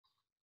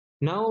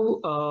Now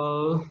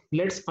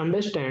let's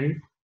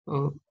understand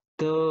uh,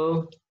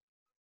 the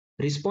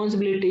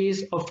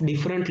responsibilities of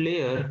different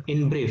layer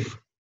in brief.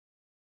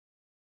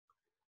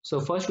 So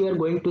first we are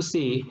going to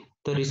see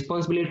the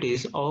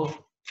responsibilities of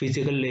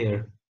physical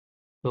layer.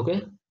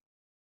 Okay,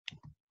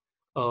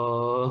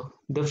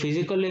 the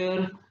physical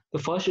layer, the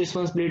first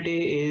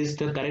responsibility is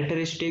the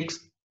characteristics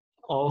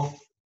of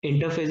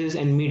interfaces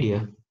and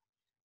media,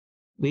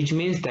 which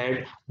means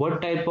that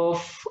what type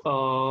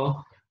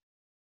of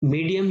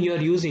medium you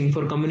are using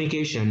for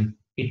communication.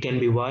 It can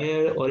be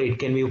wire or it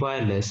can be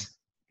wireless.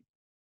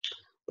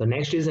 The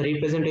next is a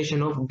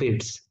representation of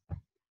bits.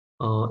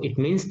 It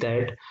means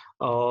that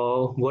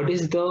what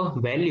is the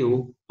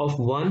value of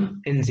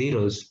one and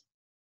zeros.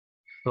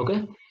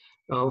 Okay.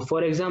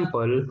 For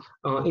example,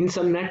 in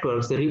some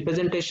networks, the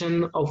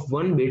representation of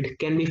one bit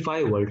can be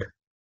 5 volt,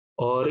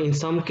 or in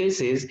some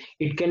cases,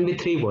 it can be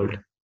 3 volt.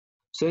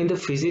 So in the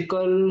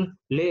physical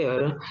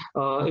layer,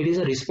 it is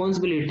a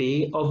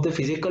responsibility of the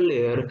physical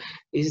layer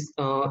is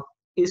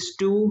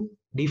to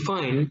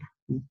define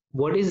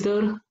what is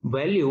the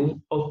value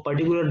of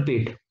particular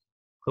bit.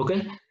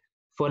 Okay.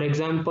 For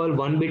example,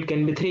 one bit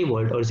can be 3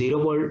 volt or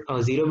 0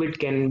 volt, 0 bit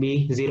can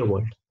be 0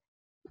 volt.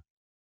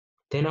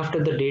 Then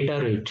after the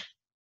data rate,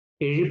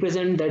 it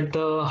represents that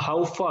the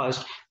how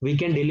fast we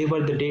can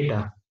deliver the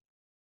data.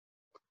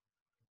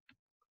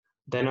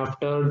 Then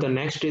after the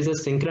next is a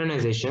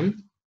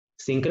synchronization.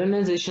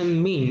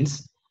 Synchronization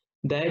means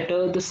that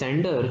the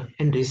sender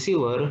and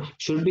receiver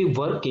should be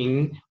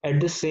working at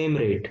the same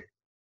rate.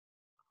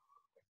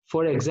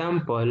 For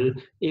example,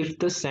 if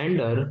the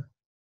sender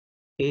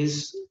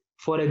is,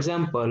 for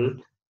example,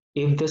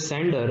 if the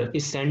sender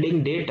is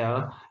sending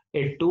data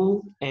at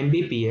 2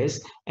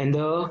 Mbps and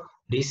the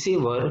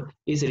receiver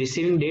is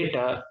receiving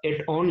data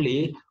at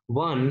only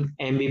 1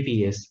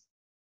 Mbps.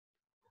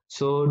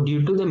 So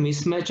due to the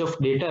mismatch of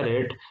data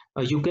rate,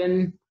 you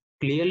can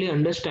clearly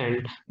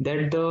understand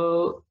that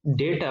the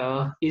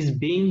data is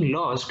being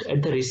lost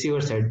at the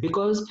receiver side,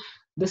 because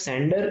the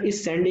sender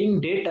is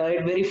sending data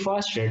at very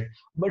fast rate,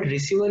 but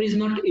receiver is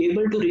not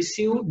able to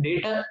receive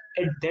data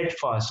at that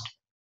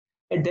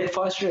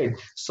fast rate.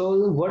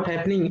 So what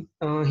happening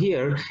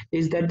here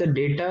is that the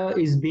data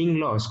is being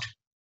lost.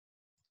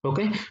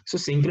 Okay, so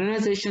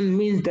synchronization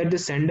means that the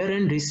sender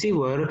and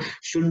receiver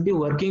should be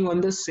working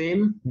on the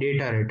same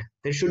data rate.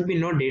 There should be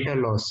no data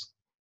loss.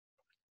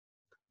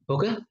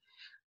 Okay,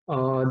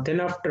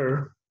 then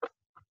after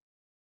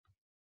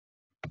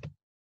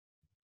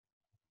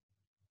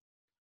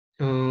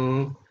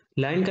uh,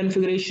 line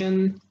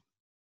configuration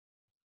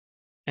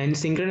and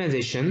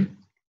synchronization.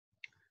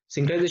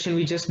 Synchronization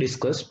we just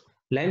discussed.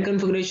 Line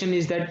configuration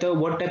is that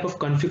what type of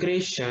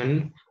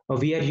configuration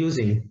we are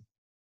using.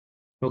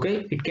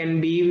 Okay, it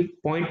can be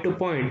point to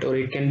point or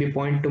it can be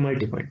point to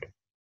multi-point.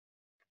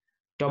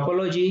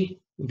 Topology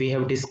we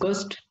have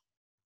discussed.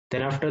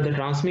 Then after the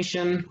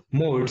transmission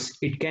modes,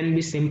 it can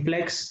be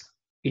simplex,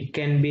 it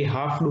can be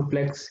half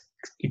duplex,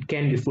 it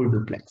can be full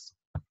duplex.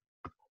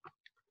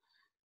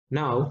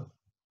 Now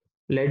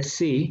let's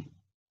see,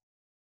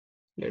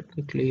 let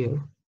me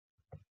clear.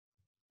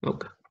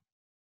 Okay.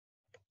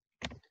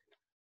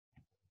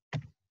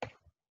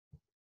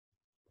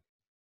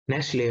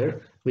 Next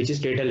layer, which is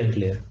data link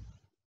layer.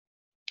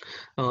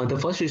 The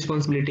first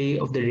responsibility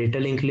of the data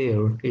link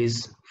layer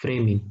is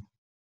framing.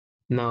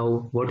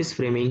 Now, what is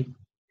framing?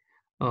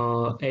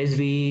 As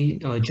we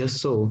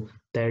just saw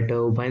that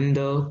when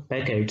the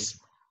packets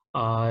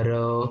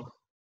are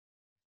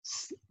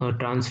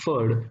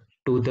transferred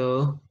to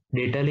the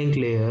data link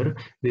layer,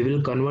 we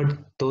will convert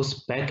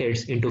those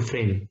packets into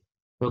frame.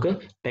 Okay,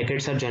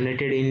 packets are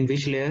generated in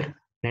which layer?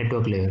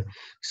 Network layer.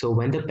 So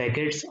when the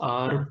packets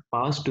are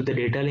passed to the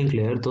data link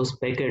layer, those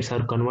packets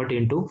are converted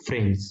into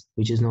frames,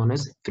 which is known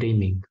as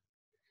framing.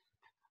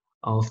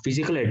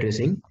 Physical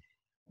addressing.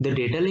 The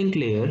data link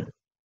layer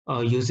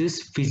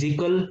uses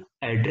physical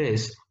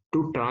address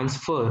to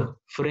transfer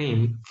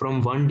frame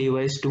from one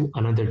device to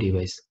another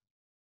device.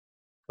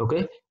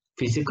 Okay,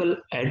 physical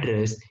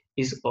address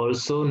is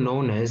also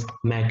known as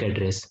MAC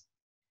address,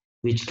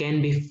 which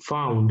can be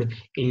found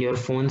in your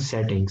phone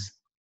settings.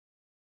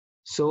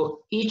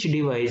 So each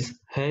device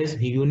has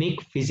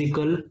unique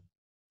physical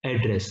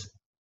address.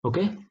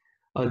 Okay,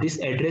 this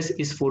address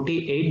is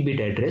 48-bit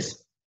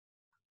address,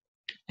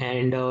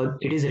 and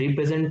it is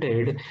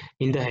represented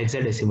in the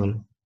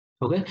hexadecimal.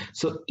 Okay,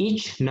 so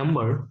each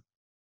number,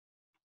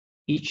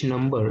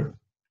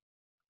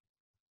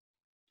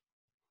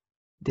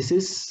 this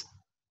is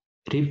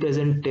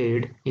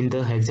represented in the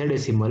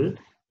hexadecimal.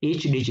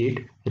 Each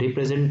digit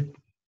represent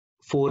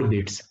 4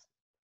 bits.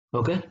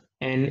 Okay,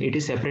 and it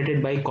is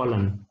separated by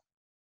colon.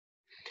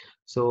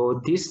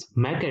 So this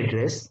MAC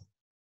address,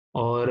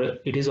 or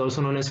it is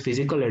also known as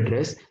physical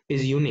address,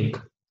 is unique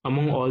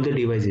among all the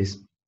devices.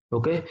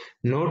 Okay,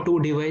 no two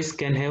devices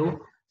can have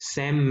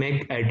same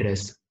MAC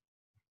address.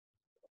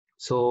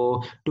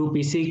 So two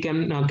PC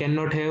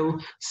cannot have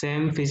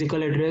same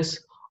physical address,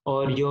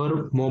 or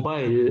your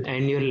mobile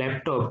and your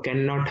laptop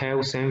cannot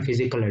have same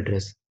physical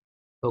address.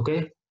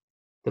 Okay,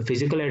 the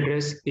physical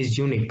address is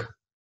unique.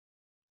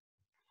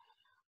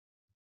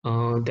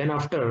 Then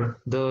after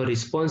the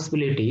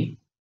responsibility,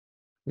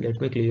 let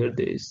me clear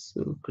this.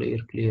 Clear.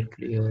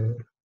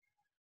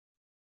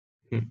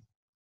 Hmm.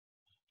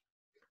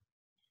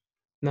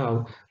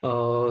 Now,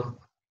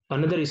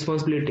 another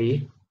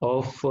responsibility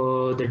of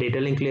the data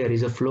link layer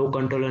is a flow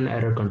control and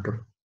error control.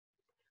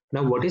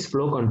 Now, what is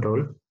flow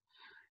control?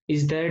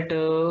 Is that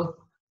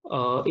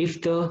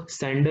if the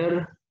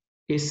sender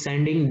is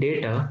sending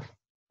data,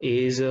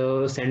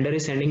 sender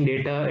is sending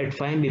data at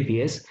 5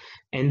 Mbps,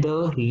 and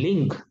the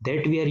link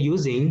that we are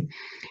using,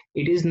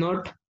 it is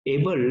not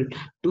able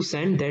to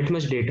send that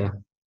much data.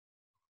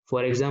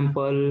 For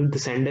example, the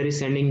sender is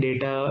sending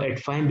data at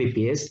 5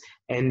 Mbps,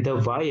 and the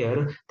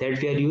wire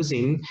that we are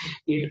using,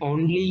 it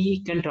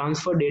only can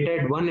transfer data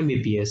at 1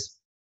 Mbps.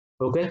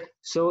 Okay,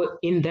 so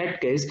in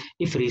that case,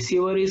 if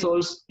receiver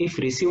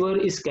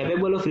is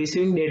capable of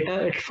receiving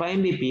data at 5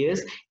 Mbps,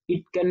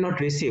 it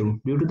cannot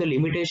receive due to the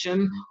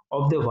limitation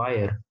of the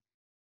wire.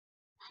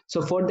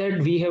 So for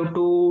that, we have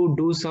to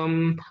do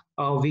some,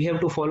 we have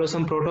to follow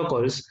some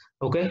protocols.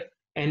 Okay,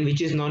 and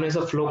which is known as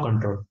a flow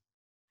control.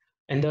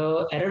 And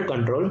the error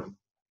control.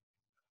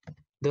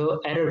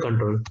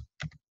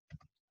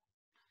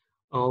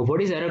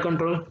 What is error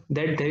control?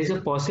 That there is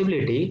a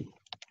possibility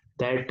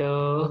that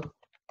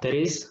there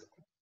is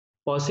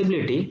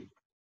possibility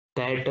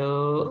that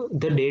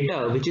the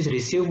data which is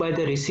received by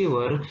the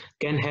receiver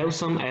can have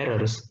some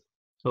errors.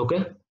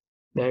 Okay,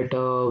 that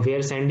we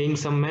are sending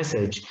some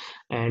message,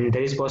 and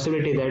there is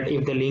possibility that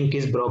if the link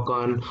is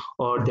broken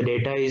or the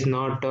data is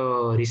not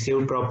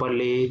received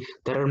properly,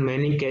 there are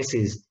many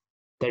cases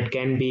that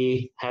can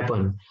be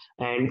happen.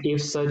 And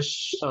if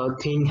such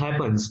thing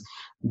happens,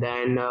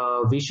 then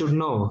we should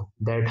know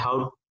that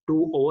how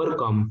to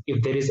overcome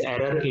if there is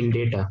error in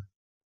data.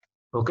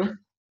 Okay,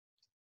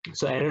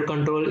 so error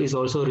control is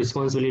also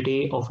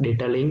responsibility of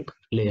data link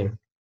layer.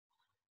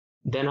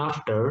 Then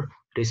after,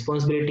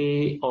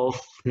 responsibility of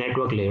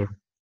network layer.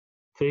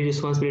 Three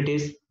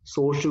responsibilities: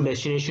 source to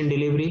destination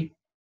delivery,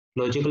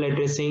 logical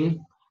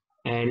addressing,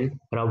 and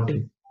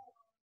routing.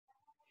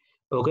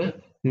 Okay.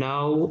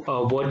 Now,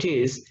 what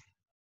is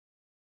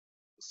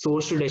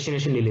source to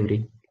destination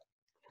delivery?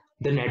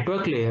 The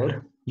network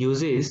layer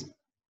uses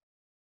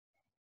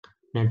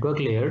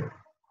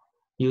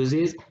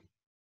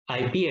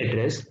IP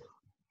address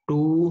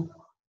to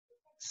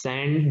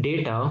send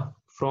data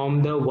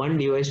from the one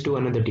device to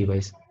another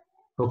device.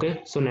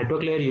 Okay, so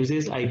network layer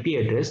uses IP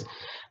address,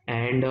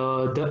 and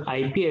the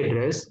IP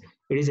address,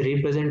 it is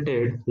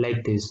represented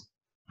like this.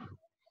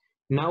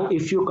 Now,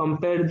 if you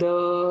compare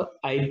the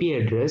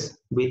IP address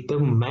with the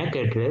MAC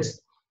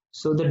address,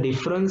 so the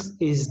difference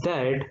is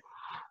that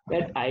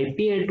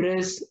IP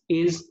address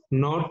is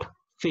not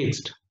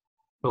fixed.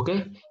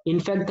 Okay, in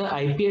fact, the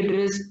IP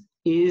address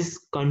is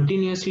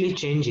continuously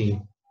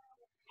changing,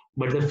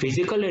 but the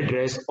physical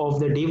address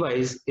of the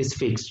device is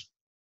fixed.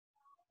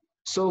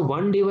 So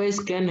one device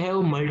can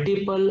have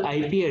multiple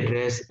IP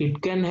address,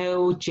 it can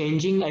have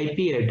changing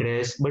IP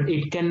address, but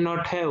it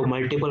cannot have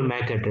multiple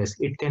MAC address.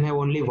 It can have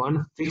only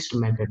one fixed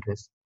MAC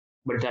address,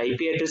 but the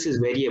IP address is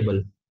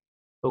variable.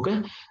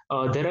 Okay,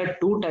 there are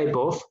two type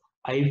of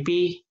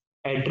IP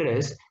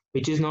address,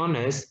 which is known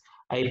as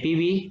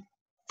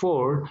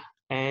IPv4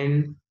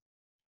 and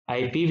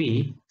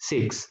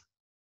IPv6.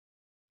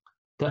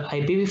 The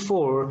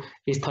IPv4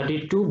 is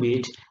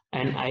 32-bit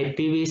and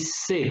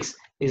IPv6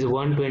 is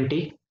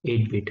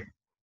 128-bit.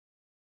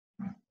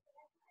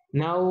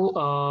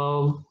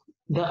 Now,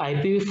 the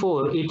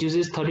IPv4, it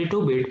uses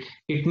 32-bit.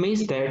 It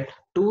means that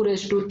 2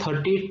 raised to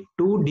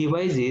 32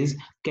 devices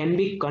can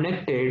be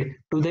connected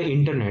to the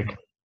internet.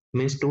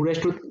 Means 2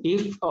 raised to,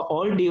 if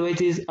all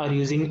devices are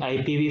using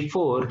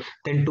IPv4,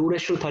 then 2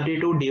 raised to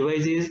 32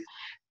 devices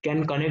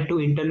can connect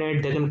to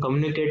internet, they can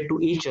communicate to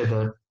each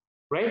other,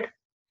 right?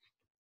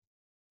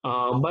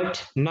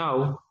 But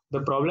now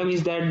the problem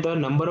is that the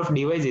number of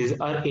devices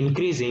are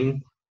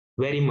increasing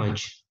very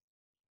much,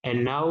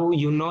 and now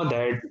you know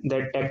that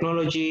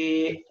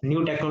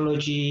new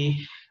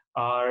technology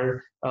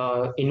are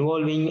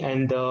involving,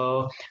 and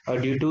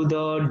due to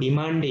the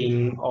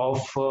demanding of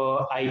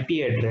IP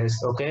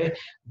address, okay,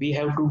 we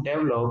have to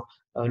develop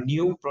a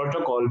new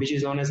protocol which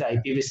is known as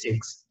IPv6,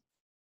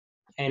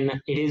 and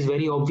it is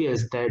very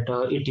obvious that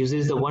it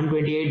uses the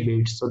 128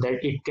 bits so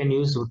that it can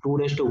use 2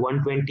 raised to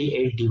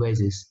 128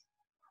 devices.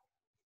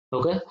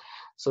 Okay,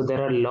 so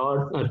there are a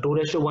lot, 2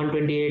 raised to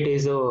 128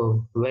 is a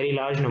very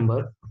large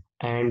number,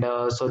 and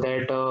so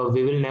that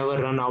we will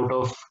never run out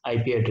of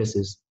IP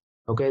addresses.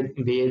 Okay,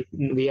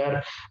 we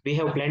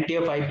have plenty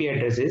of IP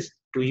addresses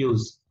to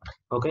use.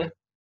 Okay,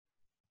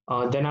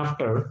 then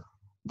after,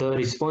 the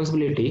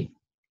responsibility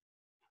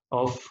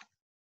of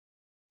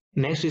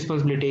next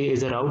responsibility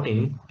is a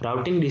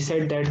routing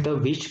decide that the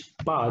which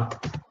path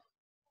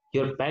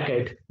your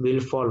packet will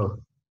follow.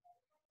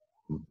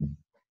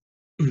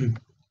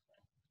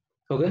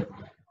 Okay,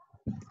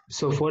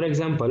 so for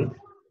example,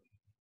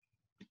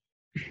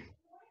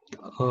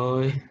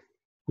 you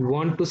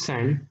want to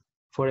send,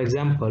 for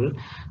example,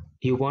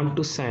 you want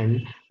to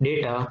send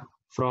data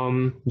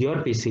from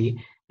your PC,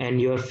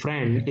 and your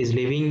friend is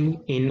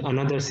living in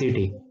another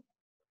city.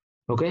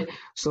 Okay,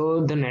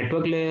 so the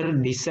network layer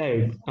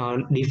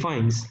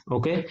defines,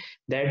 okay,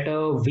 that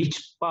which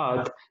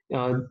path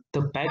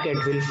the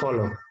packet will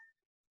follow.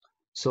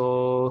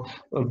 So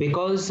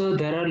because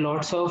there are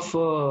lots of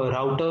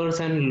routers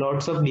and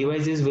lots of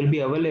devices will be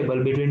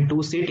available between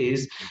two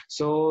cities,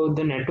 so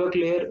the network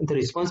layer, the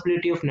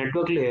responsibility of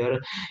network layer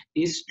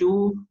is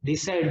to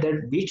decide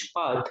that which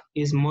path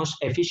is most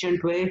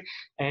efficient way,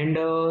 and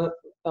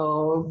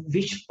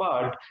which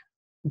part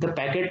the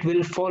packet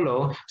will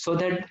follow, so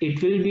that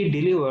it will be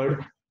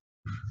delivered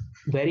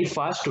very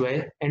fast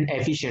way and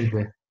efficient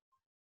way.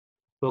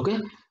 Okay,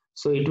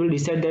 so it will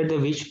decide that the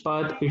which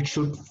path it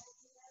should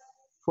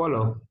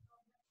follow.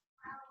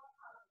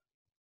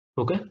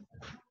 Okay,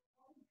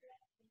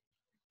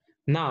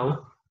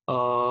 now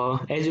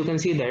as you can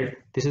see that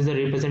this is the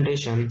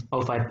representation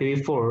of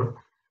IPv4.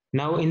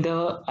 Now in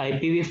the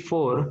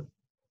IPv4,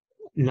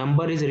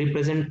 number is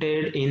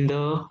represented in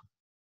the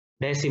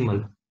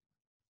decimal.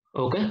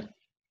 Okay,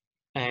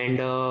 and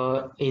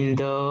in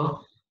the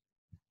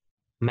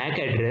MAC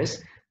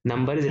address,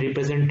 number is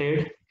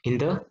represented in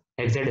the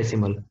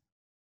hexadecimal,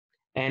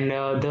 and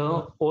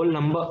the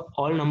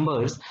all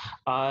numbers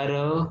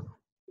are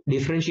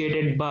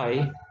differentiated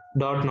by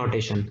dot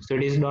notation. So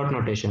it is dot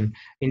notation.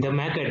 In the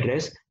MAC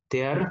address,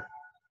 they are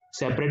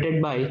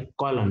separated by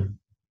colon,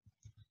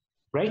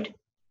 right?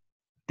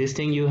 This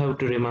thing you have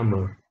to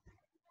remember.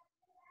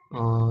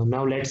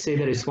 Now let's say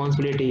the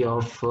responsibility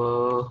of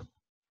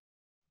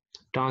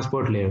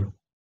transport layer.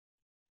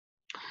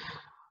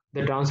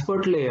 The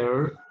transport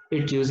layer,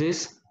 it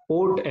uses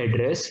port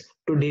address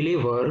to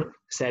deliver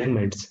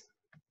segments.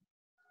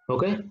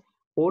 Okay,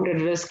 port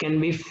address can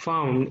be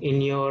found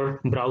in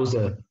your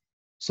browser.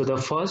 So the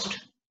first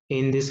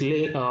in this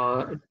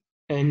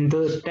in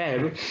the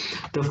tab,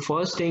 the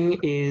first thing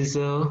is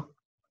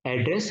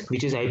address,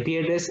 which is IP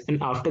address,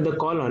 and after the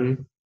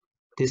colon,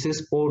 this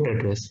is port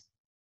address.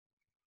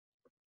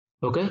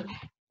 Okay,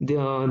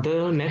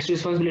 the next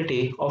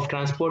responsibility of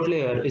transport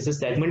layer is the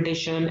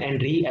segmentation and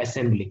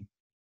reassembly.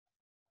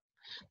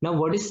 Now,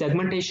 what is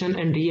segmentation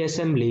and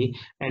reassembly,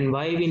 and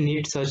why we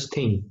need such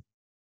thing?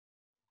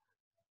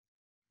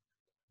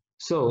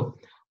 So,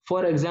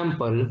 for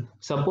example,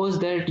 suppose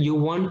that you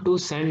want to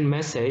send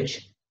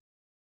message,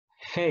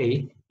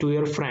 hey, to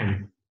your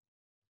friend.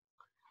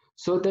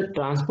 So the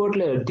transport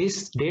layer,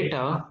 this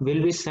data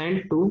will be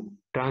sent to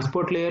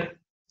transport layer.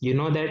 You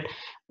know that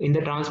in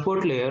the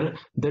transport layer,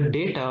 the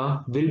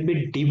data will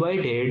be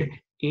divided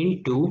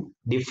into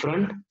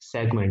different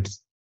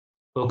segments.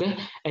 Okay,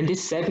 and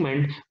this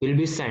segment will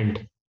be sent.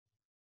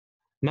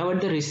 Now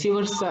at the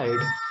receiver side,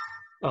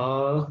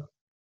 uh,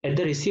 it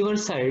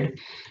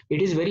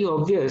is very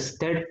obvious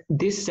that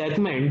this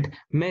segment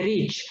may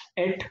reach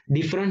at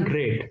different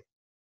rate,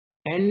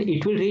 and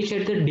it will reach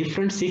at the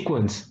different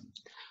sequence.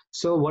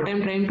 So what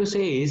I'm trying to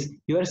say is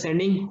you are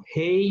sending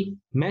hey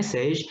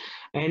message,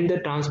 and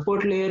the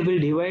transport layer will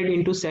divide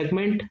into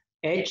segment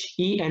H,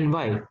 E, and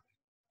Y.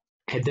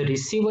 At the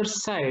receiver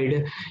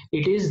side,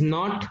 it is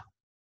not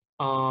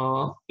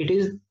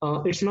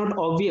it's not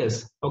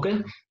obvious,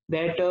 okay,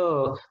 that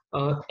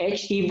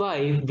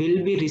HEY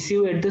will be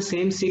received at the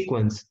same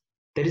sequence.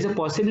 There is a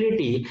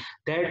possibility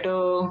that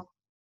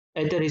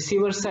at the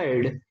receiver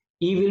side,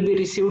 E will be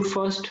received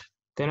first,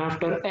 then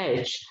after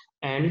H,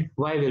 and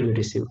Y will be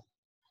received.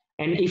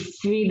 And if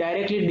we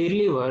directly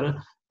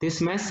deliver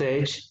this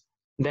message,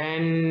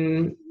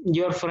 then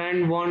your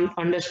friend won't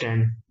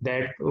understand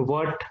that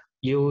what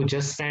you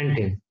just sent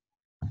him,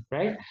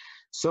 right?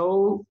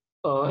 So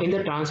in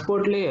the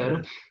transport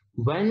layer,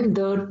 when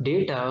the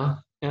data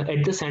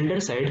at the sender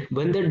side,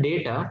 when the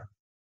data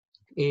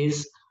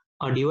is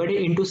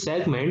divided into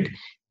segment,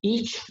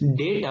 each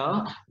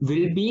data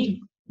will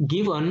be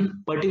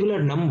given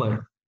particular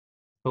number.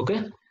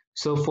 Okay,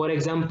 so for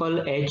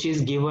example, H is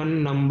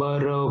given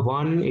number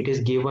 1, it is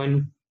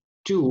given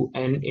 2,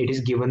 and it is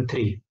given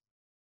 3.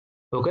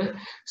 Okay,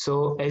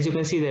 so as you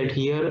can see that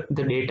here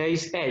the data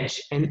is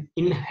H, and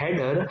in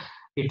header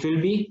it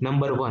will be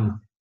number 1.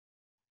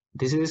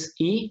 This is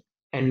E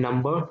and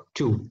number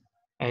 2,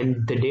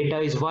 and the data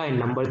is Y and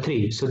number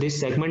 3. So this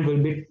segment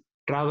will be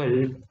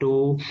traveled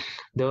to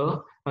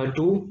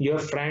your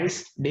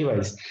friend's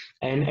device.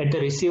 And at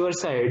the receiver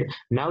side,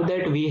 now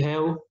that we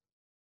have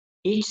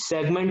each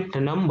segment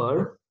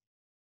number,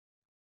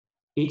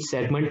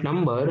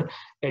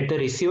 at the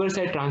receiver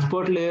side,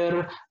 transport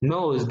layer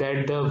knows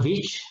that the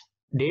which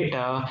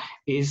data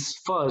is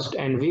first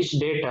and which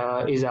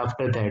data is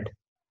after that,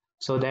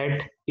 so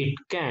that it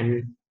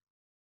can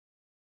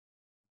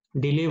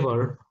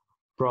deliver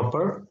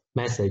proper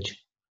message.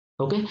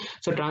 Okay,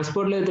 so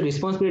transport layer, the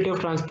responsibility of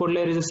transport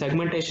layer is a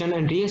segmentation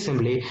and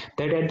reassembly,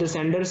 that at the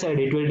sender side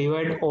it will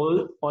divide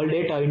all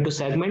data into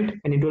segment,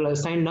 and it will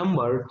assign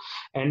number,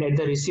 and at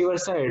the receiver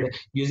side,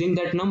 using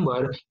that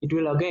number, it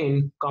will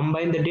again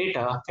combine the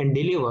data and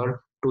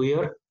deliver to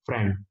your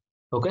friend.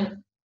 Okay,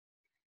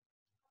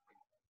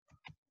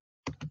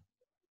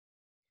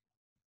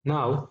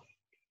 now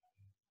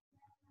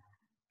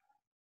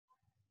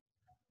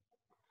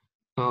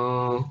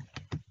uh,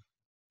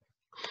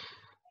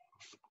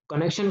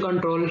 connection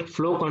control,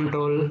 flow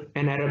control,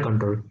 and error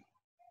control.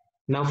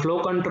 Now,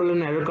 flow control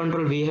and error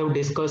control we have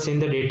discussed in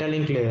the data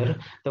link layer.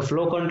 The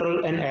flow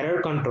control and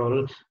error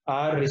control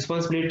are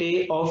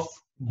responsibility of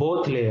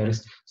both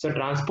layers. So,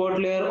 transport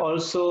layer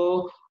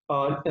also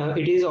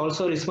it is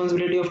also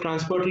responsibility of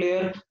transport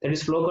layer, that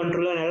is flow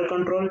control and error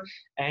control,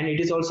 and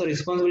it is also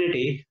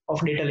responsibility of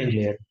data link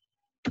layer.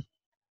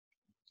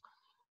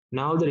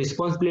 Now, the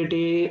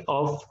responsibility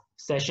of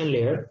session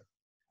layer.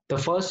 The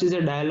first is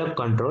a dialog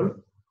control.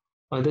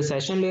 The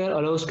session layer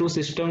allows two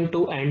systems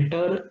to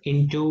enter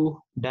into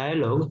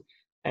dialogue,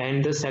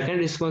 and the second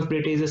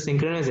responsibility is a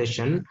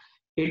synchronization.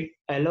 It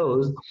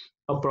allows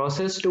a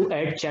process to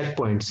add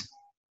checkpoints.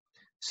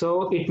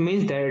 So it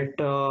means that,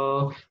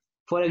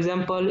 for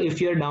example, if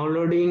you are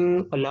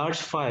downloading a large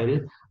file,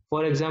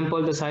 for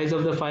example, the size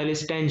of the file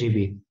is 10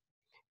 GB,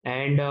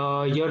 and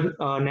your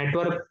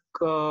network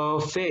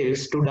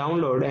fails to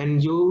download,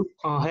 and you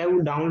have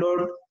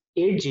download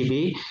 8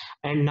 GB,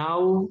 and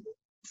now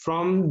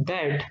from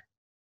that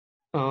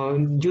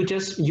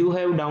you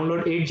have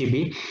download 8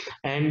 GB,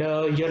 and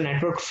your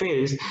network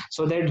fails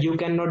so that you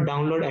cannot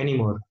download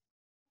anymore.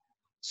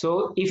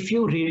 So if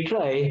you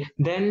retry,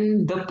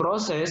 then uh,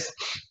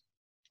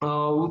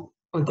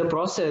 the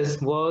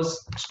process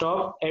was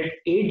stopped at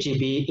 8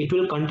 GB. It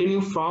will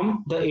continue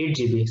from the 8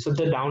 GB. So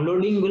the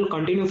downloading will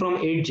continue from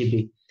 8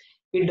 GB.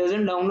 It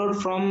doesn't download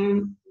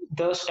from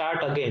the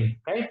start again,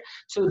 right?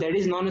 So that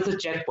is known as a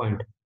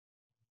checkpoint.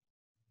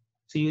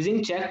 So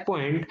using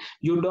checkpoint,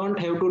 you don't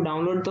have to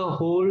download the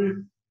whole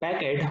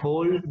packet,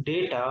 whole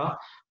data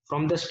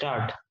from the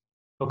start.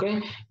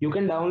 Okay, you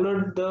can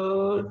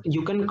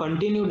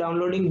continue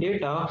downloading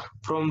data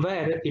from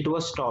where it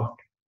was stopped.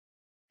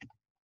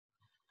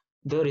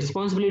 The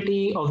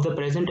responsibility of the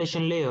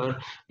presentation layer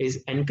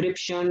is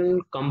encryption,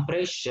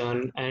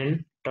 compression,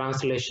 and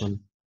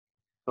translation.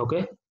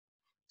 Okay,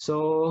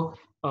 so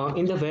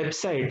in the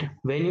website,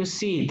 when you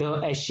see the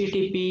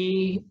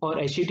HTTP or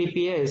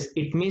HTTPS,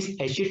 it means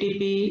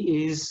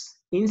HTTP is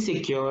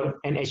insecure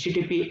and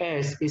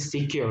HTTPS is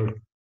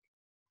secured.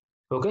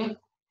 Okay.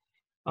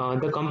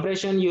 The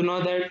compression, you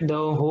know that the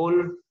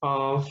whole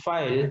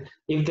file,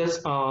 if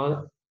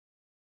the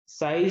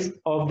size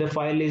of the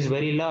file is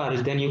very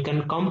large, then you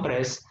can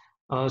compress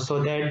so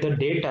that the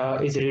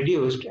data is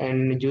reduced,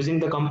 and using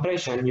the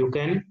compression, you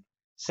can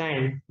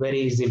send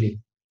very easily.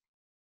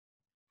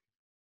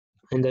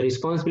 And the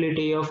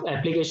responsibility of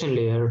application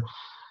layer,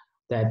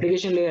 the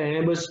application layer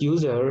enables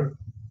user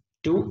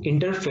to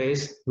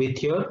interface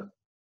with your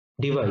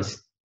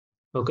device.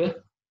 Okay.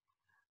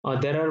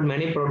 There are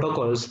many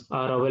protocols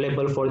are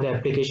available for the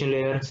application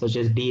layer, such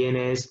as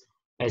DNS,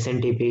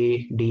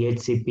 SNTP,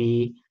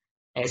 DHCP,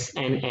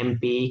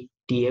 SNMP,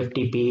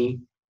 TFTP,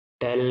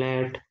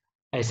 Telnet,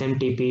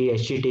 SMTP,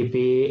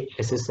 HTTP,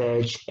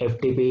 SSH,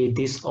 FTP.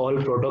 These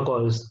all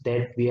protocols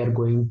that we are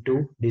going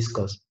to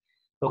discuss.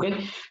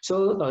 Okay,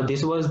 so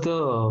this was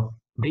the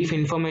brief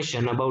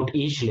information about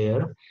each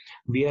layer.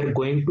 We are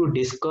going to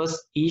discuss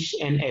each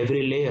and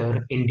every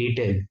layer in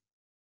detail.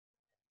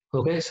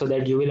 Okay, so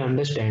that you will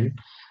understand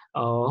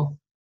uh,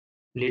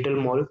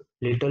 little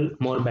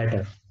more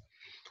better.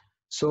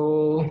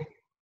 So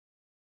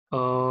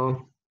uh,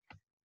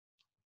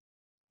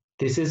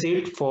 this is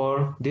it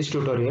for this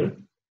tutorial.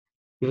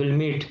 We will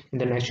meet in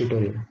the next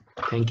tutorial.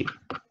 Thank you.